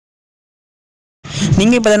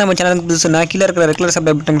நீங்கள் இப்போ தான் நம்ம சேனலுக்கு புதுசுனா கீழே இருக்கிற red colour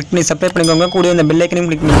subscribe button click பண்ணி சப்ஸ்கிரைப் பண்ணிக்கோங்க. கூட இந்த பெல் ஐக்கனையும்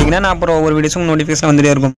கிளிக் பண்ணிட்டீங்கன்னா நான் அப்புறம் ஒவ்வொரு வீடியோஸும் நோட்டிஃபிகேஷன்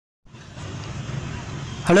வந்துட்டே இருக்கும்.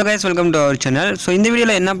 Hello guys, welcome to our channel. So இந்த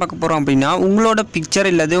வீடியோவில் என்ன பார்க்க போகிறோம் அப்படின்னா, உங்களோட பிக்சர்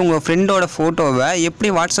இல்லாது உங்கள் ஃப்ரெண்டோட ஃபோட்டோவை எப்படி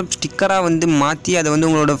வாட்ஸ்அப் ஸ்டிக்கராக மாற்றி அதை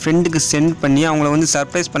உங்களோட ஃப்ரெண்டுக்கு சென்ட் பண்ணி அவங்கள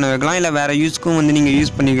சர்ப்ரைஸ் பண்ண வைக்கலாம், இல்லை வேறு யூஸ்க்கும் நீங்கள்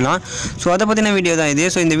யூஸ் பண்ணிக்கலாம். ஸோ அதை பற்றின வீடியோ தான் இது.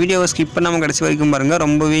 ஸோ இந்த வீடியோவை ஸ்கிப் பண்ணாமல் கடைசி வரைக்கும் பாருங்கள்,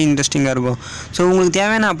 ரொம்பவே இன்ட்ரெஸ்டிங்காக இருக்கும். ஸோ உங்களுக்கு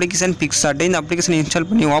தேவையான அப்ளிகேஷன் பிக்சார்ட், இந்த அப்ளிகேஷன் இன்ஸ்டால்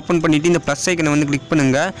பண்ணி ஓப்பன் பண்ணிவிட்டு இந்த ப்ளஸ் ஐக்கனை கிளிக்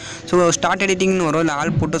பண்ணுங்கள். ஸோ ஸ்டார்ட் எடிட்டிங்னு வரும், இல்லை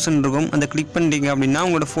ஆல் ஃபோட்டோஸ்ன்னு இருக்கும். அந்த கிளிக் பண்ணிட்டீங்க அப்படின்னா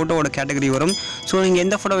உங்களோட ஃபோட்டோவோட கேட்டகரி வரும். ஸோ நீங்கள்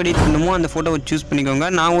எந்த ஃபோட்டோ எடிட் பண்ணணுமோ அந்த ஃபோட்டோவை சூஸ் பண்ணிக்கோங்க.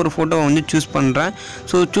 நான் ஒரு ஃபோட்டோவை சூஸ் பண்ணுறேன்.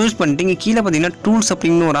 ஸோ சூஸ் பண்ணிட்டு இங்கே கீழே பார்த்தீங்கன்னா டூல்ஸ்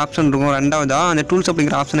அப்படிங்கிற ஒரு ஆப்ஷன் இருக்கும். ரெண்டாவதாக அந்த டூல்ஸ்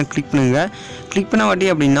அப்படிங்கிற ஆப்ஷனை கிளிக் பண்ணுங்கள். கிளிக் பண்ண வாட்டி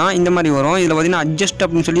அப்படின்னா இந்த மாதிரி வரும். இதில் பார்த்தீங்கன்னா அட்ஜஸ்ட்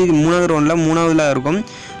அப்படின்னு சொல்லி இது மூணாவதுல இருக்கும்.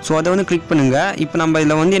 ஸோ அதை கிளிக் பண்ணுங்கள். இப்போ நம்ம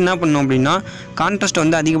இதில் என்ன பண்ணோம் அப்படின்னா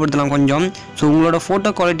கான்ட்ராஸ்ட்டை அதிகப்படுத்தலாம் கொஞ்சம். ஸோ உங்களோட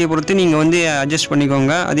ஃபோட்டோ குவாலிட்டியை பொறுத்து நீங்கள் அட்ஜஸ்ட்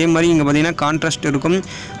பண்ணிக்கோங்க. அதே மாதிரி இங்கே பார்த்தீங்கன்னா கான்ட்ராஸ்ட் இருக்கும்,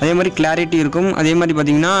 அதே மாதிரி கிளாரிட்டி இருக்கும், அதே மாதிரி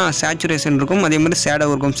பார்த்தீங்கன்னா சேச்சுரேஷன் இருக்கும், அதே மாதிரி ஷேடோ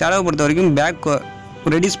இருக்கும். ஷேடோவை பொறுத்த வரைக்கும் பேக்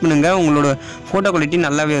ரெடியூஸ் பண்ணுங்கள், உங்களோட ஃபோட்டோ குவாலிட்டி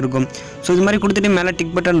நல்லாவே இருக்கும். ஸோ இது மாதிரி கொடுத்துட்டு மேலே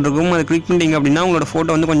டிக் பட்டன் இருக்கும், அதை கிளிக் பண்ணிட்டீங்க அப்படின்னா உங்களோட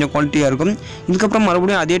ஃபோட்டோ கொஞ்சம் குவாலிட்டியாக இருக்கும். இதுக்கப்புறம்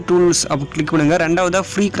மறுபடியும் அதே டூல்ஸ் அப்போ கிளிக் பண்ணுங்கள். ரெண்டாவதாக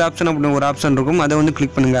ஃப்ரீ கிராப்ஷன் அப்படின்னு ஒரு ஆப்ஷன் இருக்கும், அதை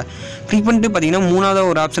கிளிக் பண்ணுங்கள். கிளிக் பண்ணிட்டு பார்த்தீங்கன்னா மூணாவது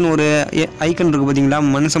ஒரு ஆப்ஷன் ஒரு ஐக்கன் இருக்குது பார்த்தீங்களா,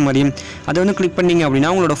 மனுஷன் மாதிரி. அதை கிளிக் பண்ணிங்க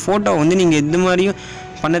அப்படின்னா உங்களோட ஃபோட்டோ நீங்கள் எது மாதிரியும்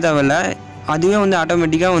பண்ண தேவையில்லை, அதுவே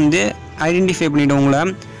ஆட்டோமேட்டிக்காக ஐடென்டிஃபை பண்ணிவிடும் உங்களை.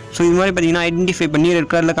 ஸோ இது மாதிரி பார்த்தீங்கன்னா ஐடென்டிஃபை பண்ணி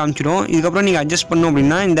ரெட் கலரில் காமிச்சிடும். இதுக்கப்புறம் நீங்கள் அட்ஜஸ்ட் பண்ணணும்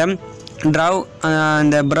அப்படின்னா இந்த ட்ராவ்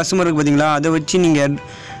அந்த ப்ரஷ் இருக்குது பார்த்தீங்களா, அதை வச்சு நீங்கள்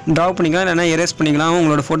ட்ராவ் பண்ணிக்கலாம், இல்லைனா எரேஸ் பண்ணிக்கலாம்,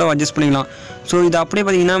 உங்களோட ஃபோட்டோவை அட்ஜஸ்ட் பண்ணிக்கலாம். ஸோ இது அப்படியே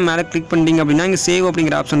பார்த்தீங்கன்னா மேலே கிளிக் பண்ணிட்டீங்க அப்படின்னா இங்கே சேவ்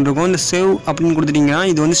அப்படிங்கிற ஆப்ஷன் இருக்கும். இந்த சேவ் அப்படின்னு கொடுத்துட்டிங்கன்னா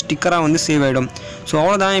இது ஸ்டிக்கராக சேவ் ஆகிடும். ஸோ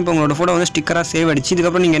அவ்வளோதான், இப்போ உங்களோட ஃபோட்டோ ஸ்டிக்கராக சேவ் ஆகிடுச்சு.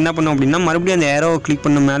 இதுக்கப்புறம் நீங்கள் என்ன பண்ணணும் அப்படின்னா மறுபடியும் அந்த ஏரோவை கிளிக்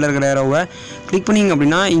பண்ணணும். மேலே இருக்கிற ஏரோவை கிளிக் பண்ணிங்க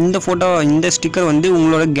அப்படின்னா இந்த ஃபோட்டோ இந்த ஸ்டிக்கர்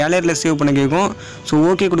உங்களோட கேலரியில் சேவ் பண்ண கேட்கும். ஸோ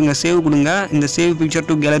ஓகே கொடுங்க, சேவ் கொடுங்க. இந்த சேவ் பிக்சர்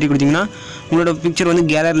டு கேலரி கொடுத்தீங்கன்னா உங்களோட பிக்சர்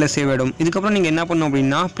கேலரியில் சேவ் ஆகிடும். இதுக்கப்புறம் நீங்கள் என்ன பண்ணணும்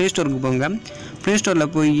அப்படின்னா ப்ளே ஸ்டோருக்கு போங்க. ப்ளே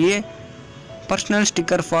ஸ்டோரில் போய் பர்சனல்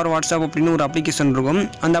ஸ்டிக்கர் ஃபார் வாட்ஸ்அப் அப்படின்னு ஒரு அப்ளிகேஷன் இருக்கும்.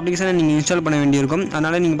 அந்த அப்ளிகேஷனை நீங்கள் இன்ஸ்டால் பண்ண வேண்டியிருக்கும்.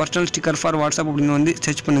 அதனால் நீங்கள் பர்சனல் ஸ்டிக்கர் ஃபார் வாட்ஸ்அப் அப்படின்னு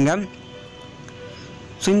சர்ச் பண்ணுங்கள்.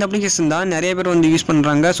 ஸோ இந்த அப்ளிகேஷன் தான் நிறைய பேர் யூஸ்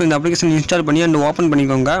பண்ணுறாங்க. ஸோ இந்த அப்ளிகேஷன் இன்ஸ்டால் பண்ணி ஓப்பன்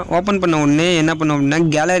பண்ணிக்கோங்க. ஓப்பன் பண்ண உடனே என்ன பண்ணோம் அப்படின்னா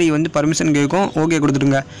கேலரி பர்மிஷன் கேட்கும், ஓகே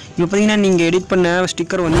கொடுத்துருங்க. இப்போ பார்த்தீங்கன்னா நீங்கள் எடிட் பண்ண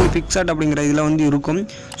ஸ்டிக்கர் பிக்சார்ட் அப்படிங்கிற இதில் இருக்கும்.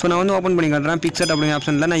 ஸோ நான் ஓப்பன் பண்ணி காட்டுறேன். பிக்சார்ட் அப்படிங்கிற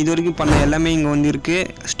ஆப்ஷனில் நான் இது வரைக்கும் பண்ண எல்லாமே இங்கே இருக்குது,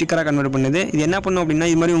 ஸ்டிக்கராக கன்வெர்ட் பண்ணுது. இது என்ன பண்ணும் அப்படின்னா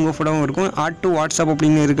இது மாதிரி உங்கள் ஃபோட்டோவும் இருக்கும். ஆட் டு வாட்ஸ்அப்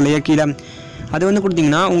அப்படின்னு இருக்கு இல்லையா கீழே, அது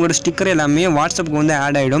கொடுத்தீங்கன்னா உங்களோட ஸ்டிக்கர் எல்லாமே வாட்ஸ்அப்புக்கு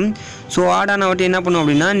ஆட் ஆகிடும். ஸோ ஆட் ஆன வாட்டி என்ன பண்ணும்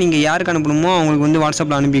அப்படின்னா நீங்கள் யாருக்கு அனுப்பணுமோ அவங்களுக்கு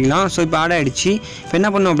வாட்ஸ்அப்பில் அனுப்பிக்கலாம். ஸோ இப்போ ஆட் ஆகிடுச்சு. இப்போ என்ன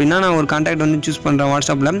பண்ணும் அப்படின்னா நான் ஒரு கான்டாக்ட் சூஸ் பண்ணுறேன்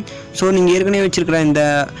வாட்ஸ்அப்பில். ஸோ நீங்கள் ஏற்கனவே வச்சுருக்கிற இந்த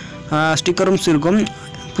ஸ்டிக்கரும் இருக்கும்.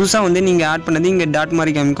 புதுசாக நீங்கள் ஆட் பண்ணது இங்கே டாட்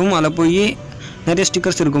மாதிரி காமிக்கும். அதில் போய் நிறைய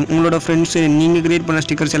ஸ்டிக்கர்ஸ் இருக்கும். உங்களோட ஃப்ரெண்ட்ஸு நீங்கள் க்ரியேட் பண்ண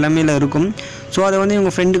ஸ்டிக்கர்ஸ் எல்லாமே இதில் இருக்கும். ஸோ அதை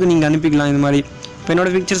உங்கள் ஃப்ரெண்டுக்கு நீங்கள் அனுப்பிக்கலாம். இந்த மாதிரி இப்போ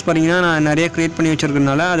என்னோடய பிக்சர்ஸ் பார்த்தீங்கன்னா நான் நிறைய க்ரியேட் பண்ணி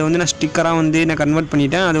வச்சுருக்கனால அதை நான் ஸ்டிக்கராக நான் கன்வெர்ட்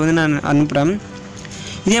பண்ணிவிட்டேன். அதை நான் அனுப்புகிறேன்.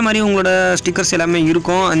 இதே மாதிரி உங்களோட ஸ்டிக்கர்ஸ் எல்லாமே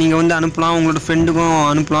இருக்கும். நீங்கள் அனுப்பலாம், உங்களோட ஃப்ரெண்டுக்கும்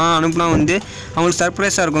அனுப்பலாம். அவங்களுக்கு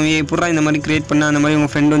சர்ப்ரைஸாக இருக்கும். எப்படா இந்த மாதிரி க்ரியேட் பண்ண அந்த மாதிரி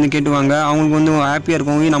உங்கள் ஃப்ரெண்டு கேட்டுவாங்க. அவங்களுக்கு ஹாப்பியாக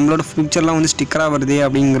இருக்கும், நம்மளோட ஃபியூச்சர்லாம் ஸ்டிக்கராக வருது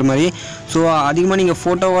அப்படிங்கிற மாதிரி. ஸோ அதிகமாக நீங்கள்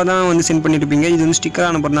ஃபோட்டோவாக தான் சென்ட் பண்ணியிருப்பீங்க. இது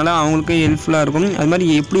ஸ்டிக்கராக அனுப்புறதுனால அவங்களுக்கும் ஹெல்ப்ஃபுல்லாக இருக்கும். அது மாதிரி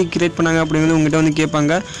எப்படி க்ரியேட் பண்ணாங்க அப்படிங்கிறது உங்கள்கிட்ட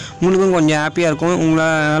கேட்பாங்க. உங்களுக்கும் கொஞ்சம் ஹாப்பியாக இருக்கும்,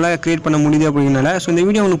 உங்களால் க்ரியேட் பண்ண முடியுது அப்படிங்கிறனால. ஸோ இந்த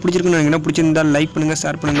வீடியோ உங்களுக்கு பிடிச்சிருக்குன்னு நினைக்கிறேன். பிடிச்சிருந்தால் லைக் பண்ணுங்கள்,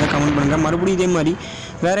 ஷேர் பண்ணுங்கள், கமெண்ட் பண்ணுங்கள். மறுபடியும் இதே மாதிரி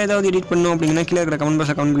வேறு ஏதாவது எடிட் பண்ணணும் அப்படின்னா கீழே இருக்கிற கமெண்ட்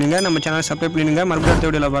பாக்ஸில் கமெண்ட் பண்ணுங்கள். நம்ம சேனல் சப்ஸ்கிரைப் பண்ணுங்கள். மறுபடியும் அடுத்த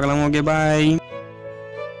வீடியோவில் பார்க்கலாம். ஓகே, பாய்.